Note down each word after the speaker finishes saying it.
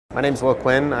My name's Will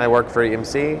Quinn. I work for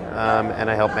EMC and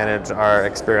I help manage our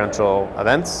experiential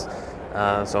events.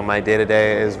 So my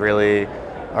day-to-day is really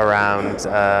around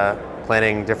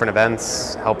planning different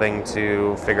events, helping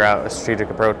to figure out a strategic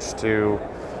approach to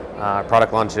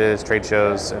product launches, trade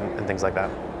shows, and things like that.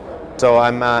 So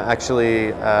I'm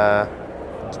actually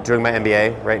doing my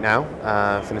MBA right now,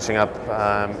 finishing up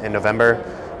in November,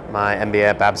 my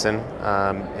MBA at Babson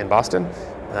in Boston.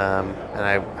 And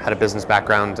I had a business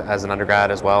background as an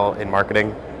undergrad as well in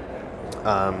marketing.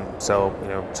 So,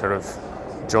 sort of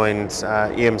joined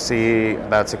EMC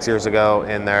about 6 years ago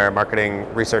in their marketing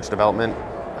research development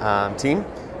team.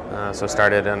 So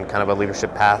started on kind of a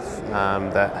leadership path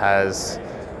that has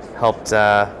helped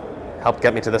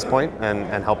get me to this point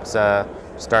and helped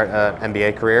start an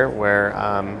MBA career where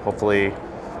hopefully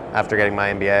after getting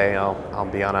my MBA I'll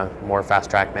be on a more fast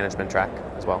track management track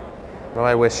as well. What do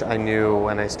I wish I knew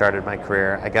when I started my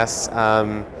career? I guess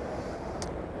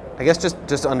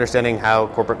just understanding how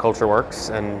corporate culture works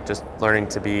and just learning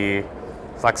to be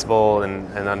flexible and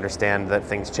understand that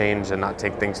things change and not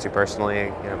take things too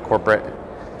personally.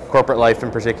 Corporate life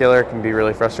in particular can be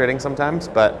really frustrating sometimes,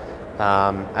 but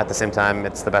at the same time,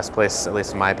 it's the best place, at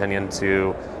least in my opinion,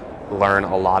 to learn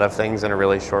a lot of things in a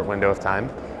really short window of time.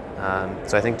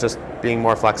 So I think just being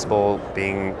more flexible,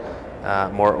 being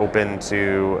more open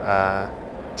to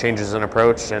changes in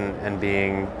approach and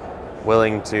being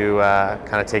willing to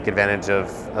kind of take advantage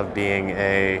of being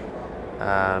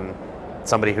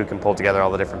somebody who can pull together all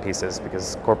the different pieces,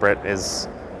 because corporate is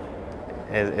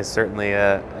certainly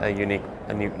a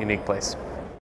unique place.